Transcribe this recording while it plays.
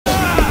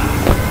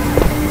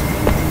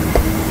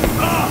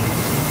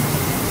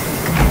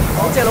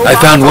I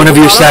found one of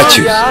your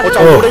statues.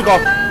 Oh,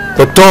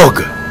 the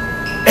dog.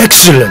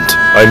 Excellent.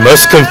 I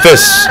must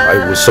confess, I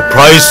was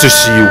surprised to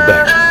see you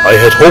back. I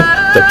had hoped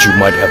that you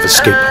might have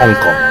escaped Hong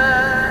Kong.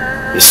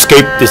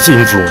 Escaped its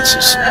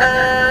influences,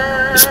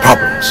 its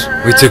problems.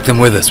 We took them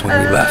with us when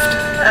we left.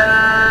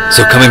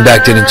 So coming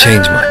back didn't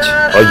change much.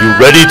 Are you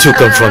ready to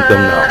confront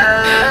them now?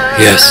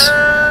 Yes,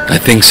 I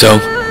think so.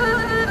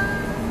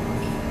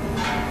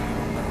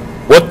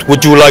 What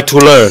would you like to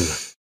learn?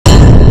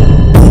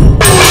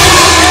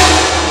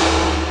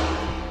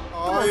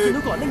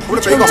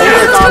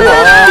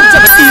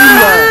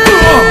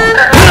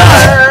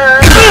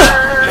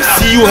 I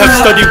see you have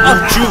studied Wu,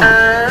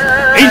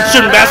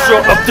 ancient master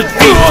of the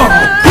field.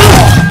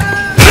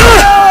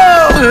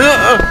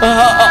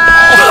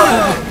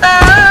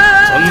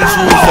 Sun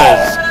Tzu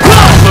says,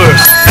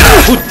 first,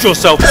 put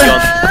yourself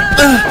beyond.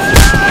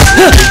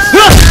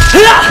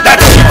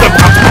 That's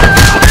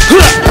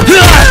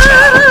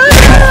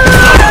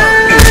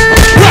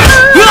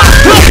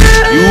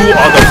You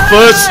are the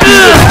first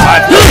student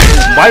who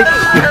might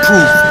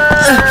improve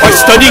by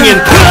studying in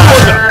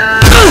California.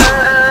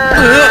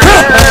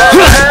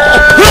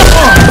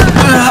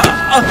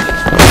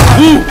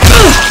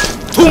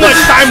 Too much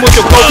time with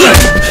your girlfriend.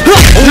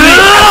 Only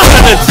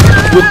abstinence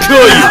will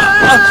cure you.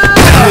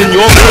 And in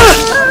your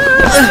case,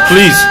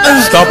 please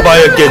stop by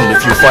again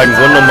if you find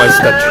one of my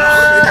statues.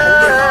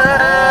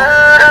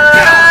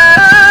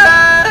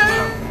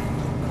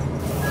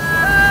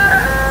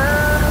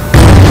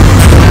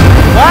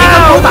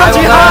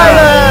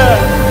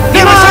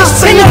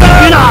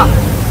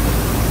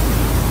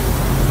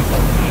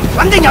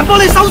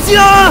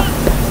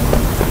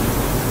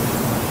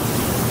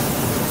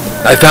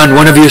 I found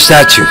one of your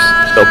statues.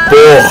 The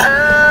boar,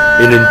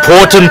 an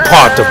important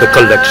part of the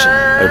collection.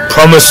 I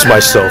promised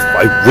myself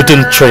I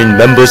wouldn't train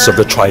members of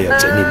the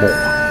triads anymore.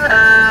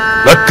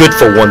 Not good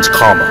for one's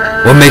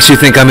karma. What makes you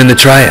think I'm in the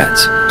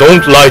triads?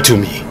 Don't lie to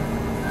me.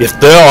 If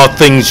there are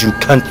things you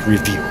can't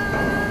reveal,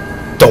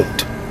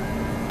 don't.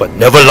 But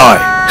never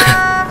lie.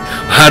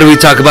 How do we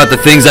talk about the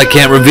things I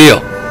can't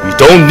reveal? We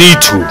don't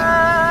need to.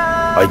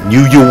 I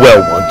knew you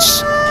well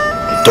once.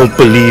 I don't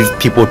believe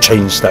people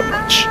change that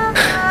much.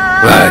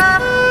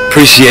 I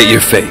appreciate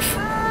your faith.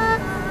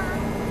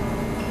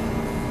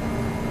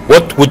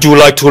 What would you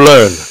like to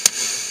learn?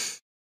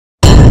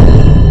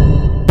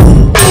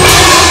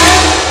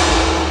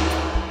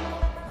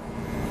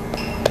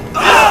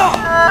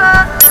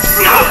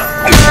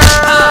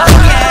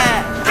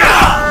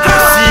 I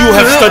see you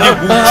have studied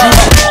Wu,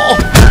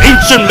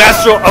 ancient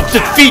master of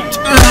defeat.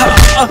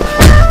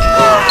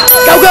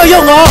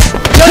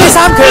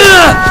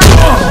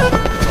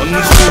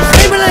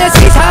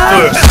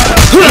 First,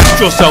 lift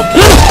yourself.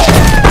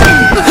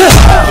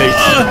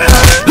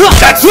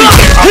 That's it.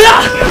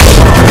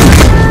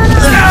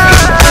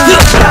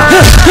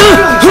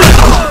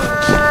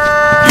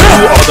 You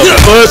are the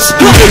first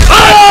student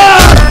who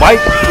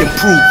might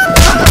improve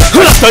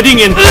by studying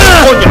in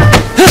California.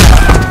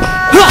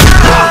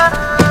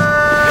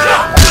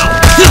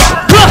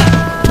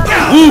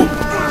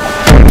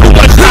 Too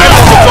much time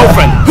with your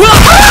girlfriend.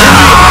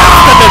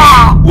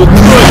 Will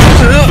cure you.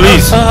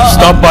 Please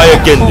stop by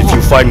again if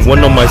you find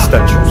one of my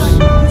statues.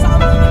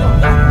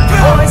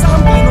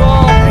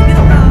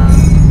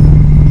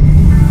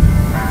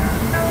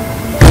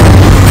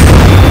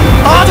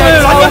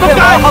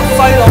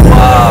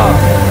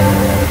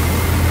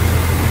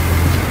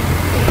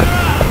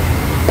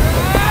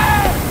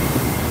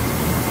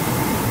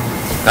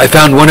 I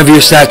found one of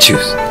your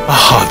statues.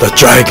 Ah, the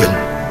dragon.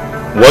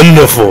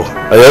 Wonderful.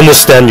 I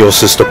understand your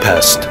sister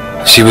passed.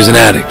 She was an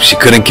addict. She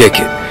couldn't kick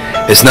it.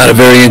 It's not a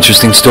very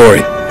interesting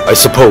story. I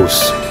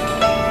suppose.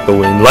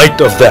 Though in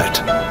light of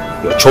that,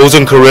 your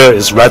chosen career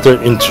is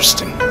rather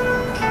interesting.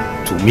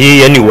 To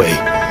me anyway,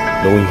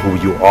 knowing who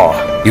you are.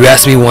 You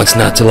asked me once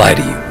not to lie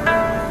to you.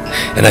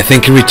 And I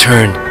think in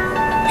return,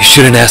 you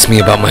shouldn't ask me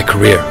about my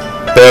career.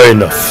 Fair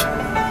enough.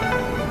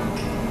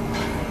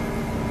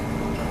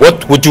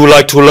 What would you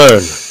like to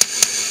learn?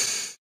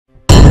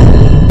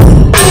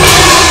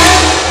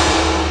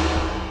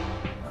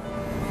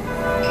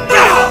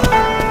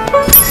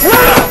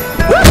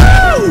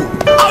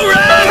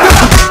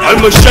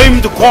 I'm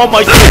ashamed to call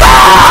myself.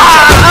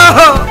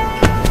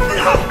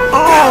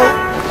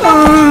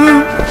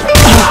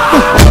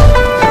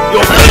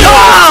 Your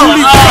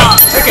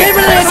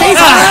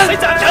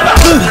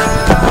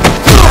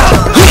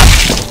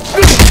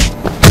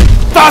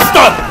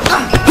faster!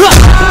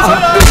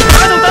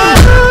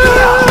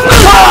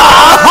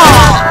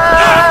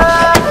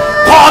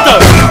 Harder!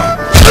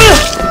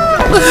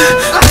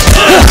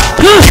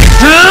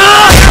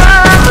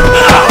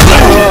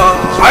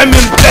 I'm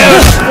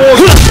embarrassed for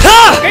you.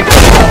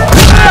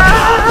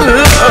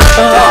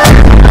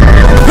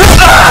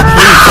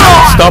 Please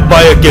stop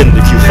by again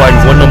if you find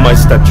one of my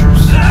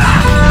statues.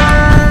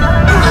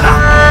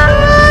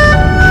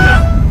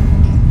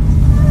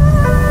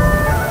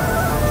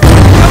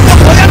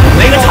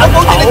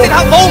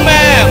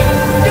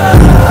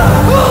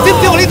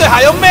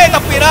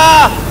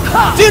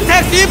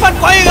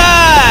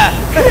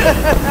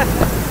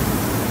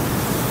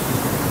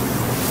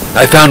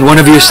 I found one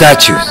of your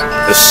statues.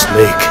 A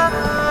snake.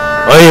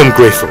 I am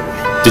grateful.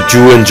 Did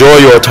you enjoy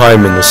your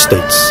time in the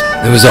States?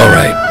 It was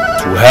alright.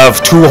 To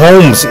have two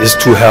homes is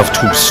to have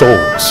two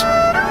souls.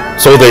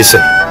 So they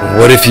say.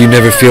 What if you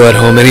never feel at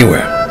home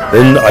anywhere?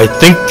 Then I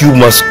think you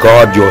must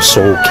guard your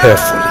soul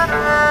carefully,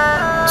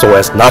 so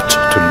as not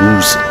to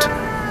lose it.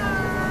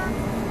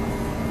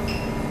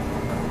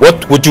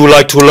 What would you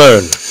like to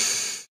learn?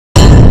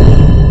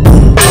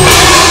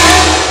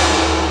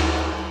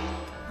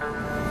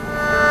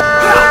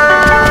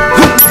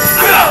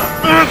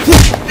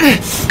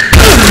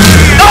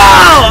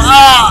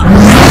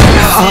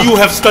 You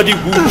have studied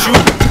Wushu,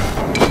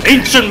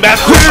 ancient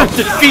master of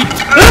defeat.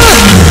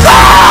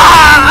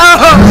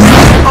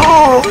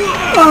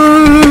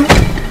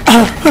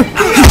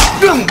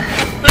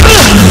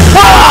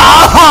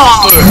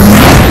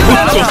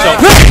 Put yourself.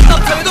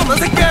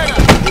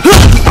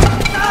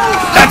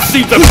 That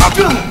seems the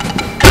problem.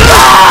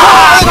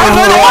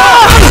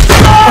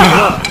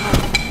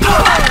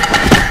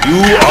 You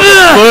are the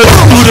first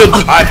student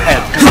I've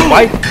had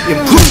quite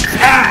improved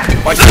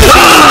by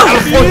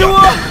California.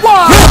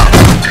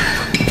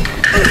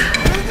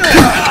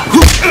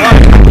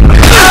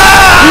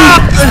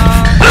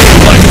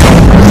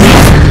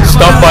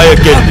 Stop by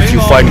again if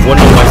you find one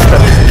of my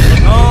statues.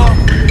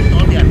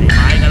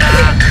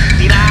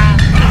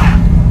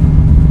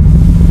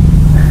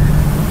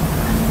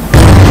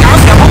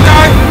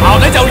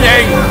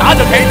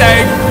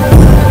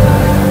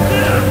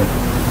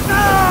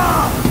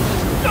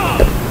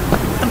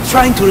 I'm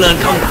trying to learn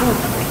Kung Fu.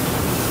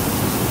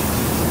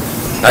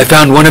 I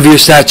found one of your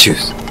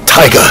statues.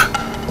 Tiger.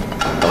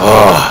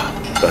 Ah,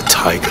 the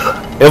tiger.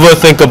 Ever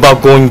think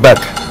about going back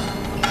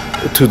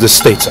to the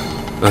States?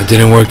 It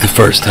didn't work the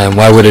first time.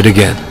 Why would it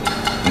again?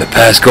 And the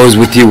past goes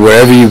with you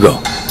wherever you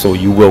go. So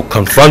you will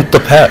confront the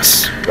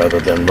past rather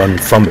than run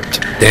from it.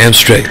 Damn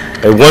straight.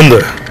 I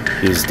wonder,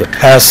 is the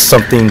past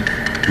something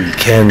we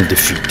can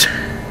defeat?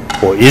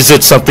 Or is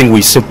it something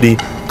we simply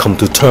come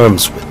to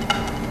terms with?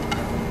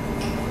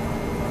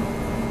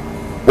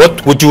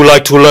 What would you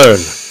like to learn?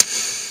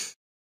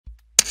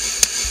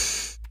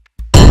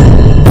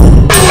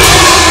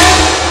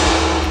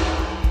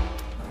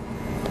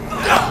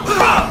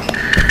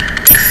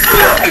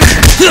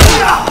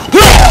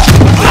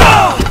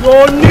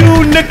 Your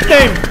new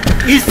nickname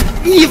is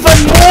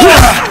even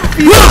more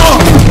beautiful.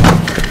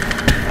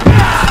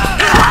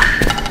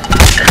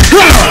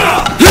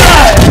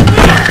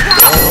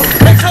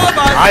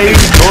 I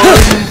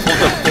yearn for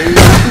the day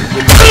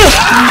when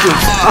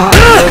students are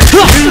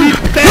really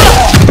bad.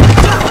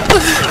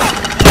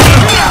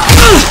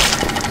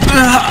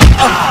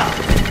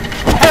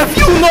 Have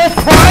you no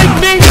pride,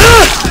 Ming?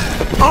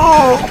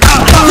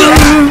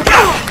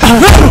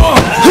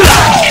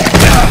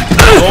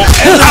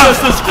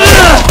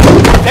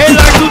 They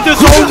like to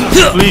disown.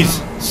 Please,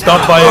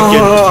 stop by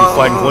again if you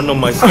find one of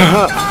my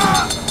statues.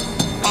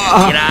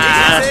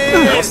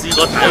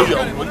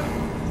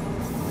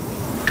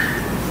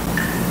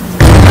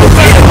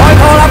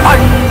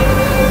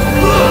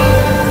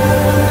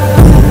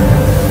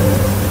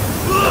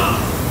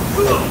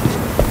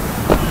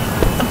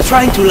 I'm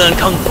trying to learn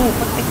Kung Fu.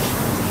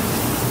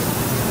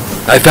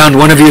 I found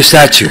one of your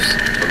statues.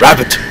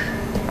 Rabbit,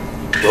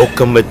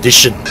 welcome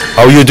addition.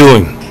 How are you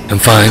doing? I'm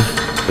fine.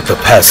 With the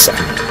past, son.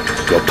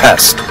 Your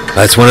past.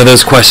 That's one of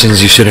those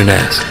questions you shouldn't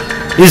ask.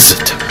 Is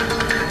it?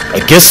 I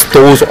guess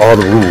those are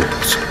the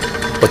rules.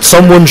 But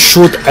someone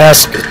should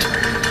ask it,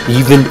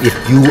 even if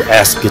you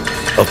ask it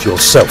of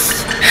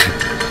yourself.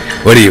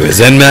 What are you, a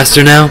Zen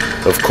master now?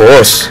 Of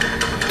course.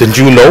 Didn't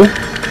you know?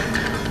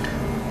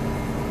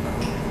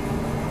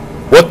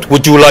 What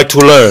would you like to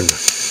learn?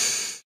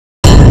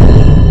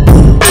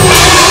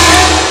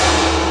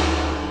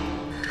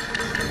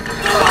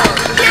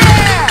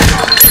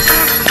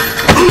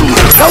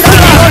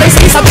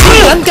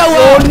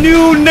 Your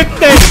new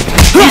nickname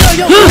is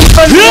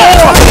even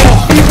more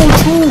evil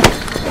too.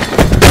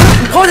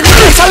 我哋呢啲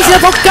手指啊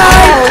仆街！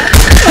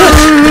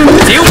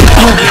屌！有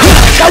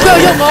佢又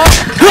喐我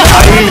！I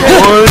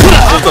yearn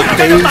for the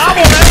days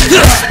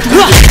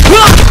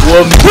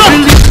were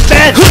really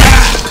bad.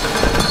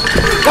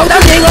 夠膽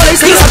惹我，你死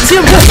10次都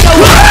唔夠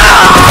啊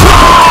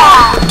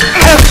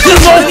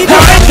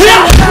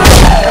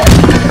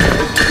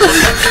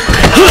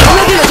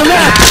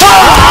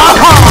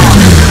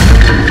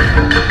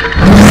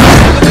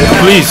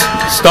！Please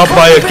stop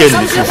by again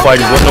if you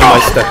find one of my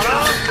statues.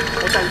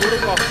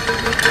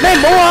 咩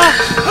唔好啊？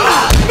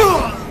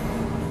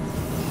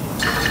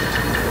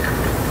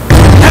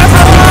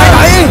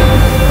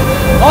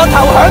我頭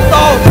響度，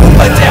唔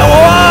係嚼我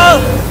啊！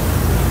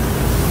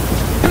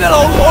點解老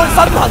母身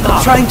痕啊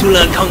 ？Trying to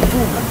learn kung fu.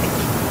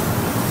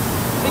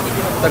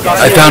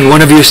 I found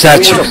one of your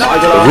statues.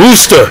 A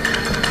rooster.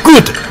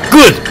 Good,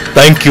 good.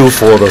 Thank you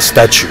for the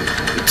statue.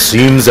 It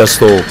seems as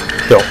though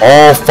they're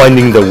all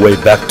finding their way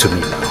back to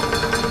me now.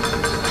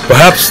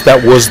 Perhaps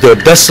that was their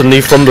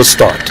destiny from the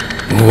start.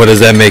 What does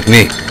that make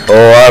me?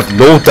 Oh, I have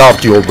no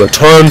doubt your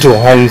return to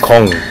Hong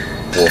Kong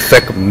will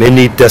affect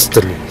many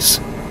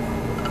destinies,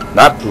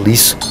 not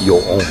least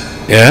your own.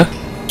 Yeah?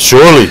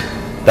 Surely,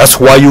 That's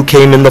why you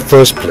came in the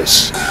first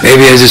place.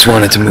 Maybe I just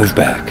wanted to move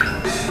back.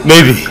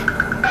 Maybe.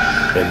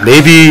 And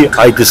maybe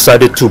I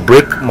decided to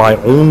break my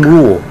own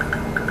rule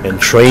and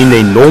train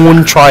a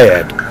known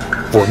triad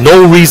for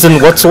no reason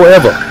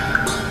whatsoever.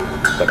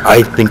 But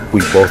I think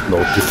we both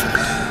know different.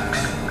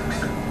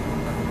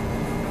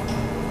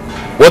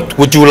 What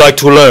would you like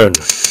to learn?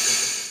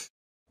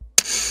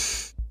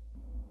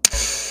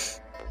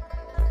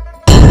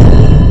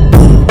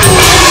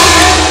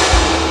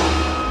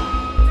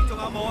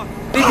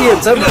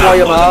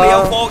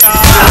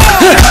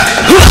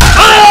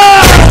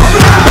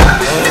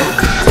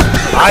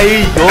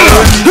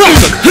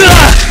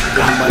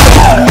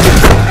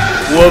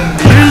 Were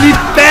merely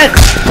bad.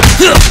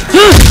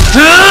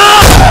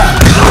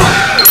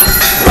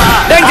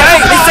 Đen vậy,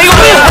你死我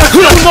咩？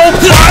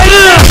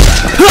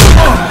我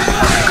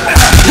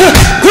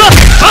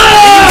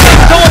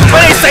我唔俾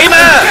你死咩？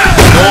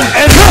 Your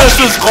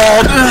ancestors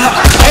called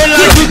and I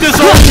took this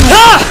on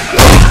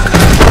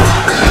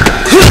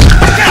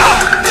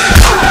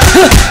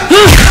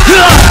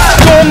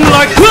Strong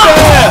like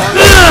bear,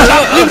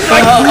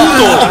 like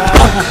bulldog.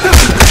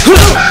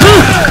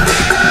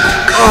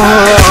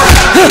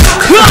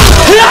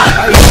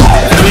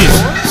 Please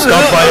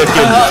stop by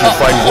again if you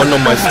find one of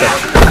my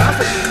statues.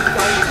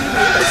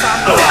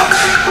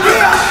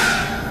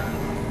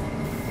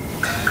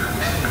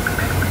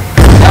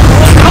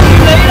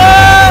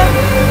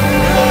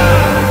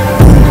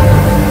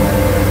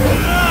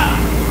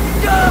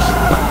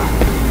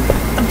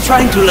 I'm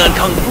trying to learn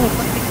kung fu.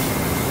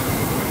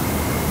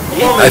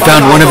 I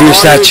found one of your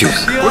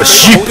statues. A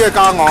sheep.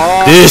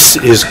 This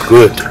is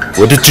good.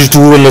 What did you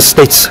do in the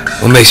States?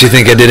 What makes you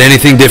think I did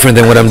anything different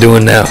than what I'm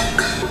doing now?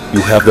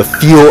 You have the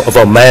feel of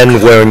a man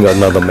wearing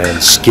another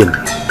man's skin.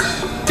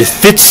 It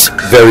fits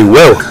very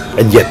well,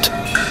 and yet,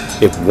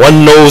 if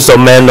one knows a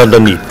man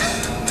underneath,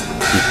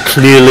 he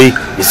clearly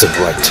isn't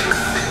right.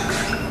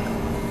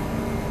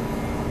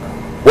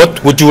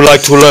 What would you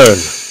like to learn?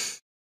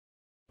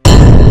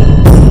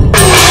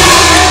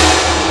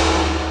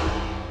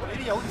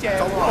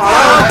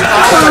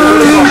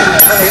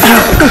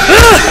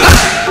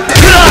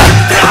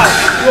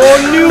 Your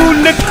new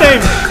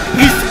nickname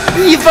is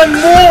even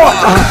more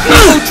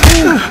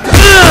true.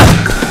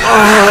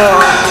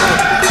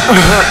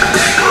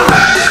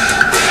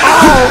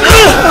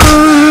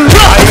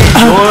 I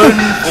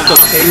learned from the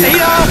pain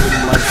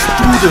my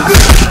students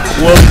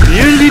were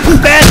merely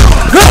bad.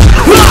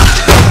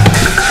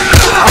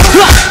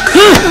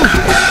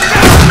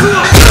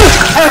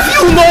 Have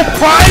you no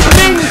pride,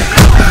 Ming?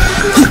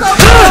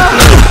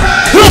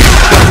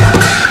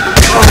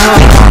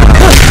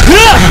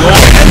 Your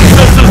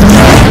ancestors,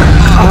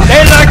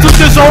 they like to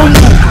disown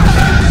you.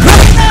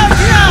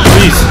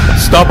 Please,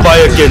 stop by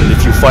again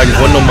if you find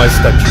one of my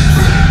statues.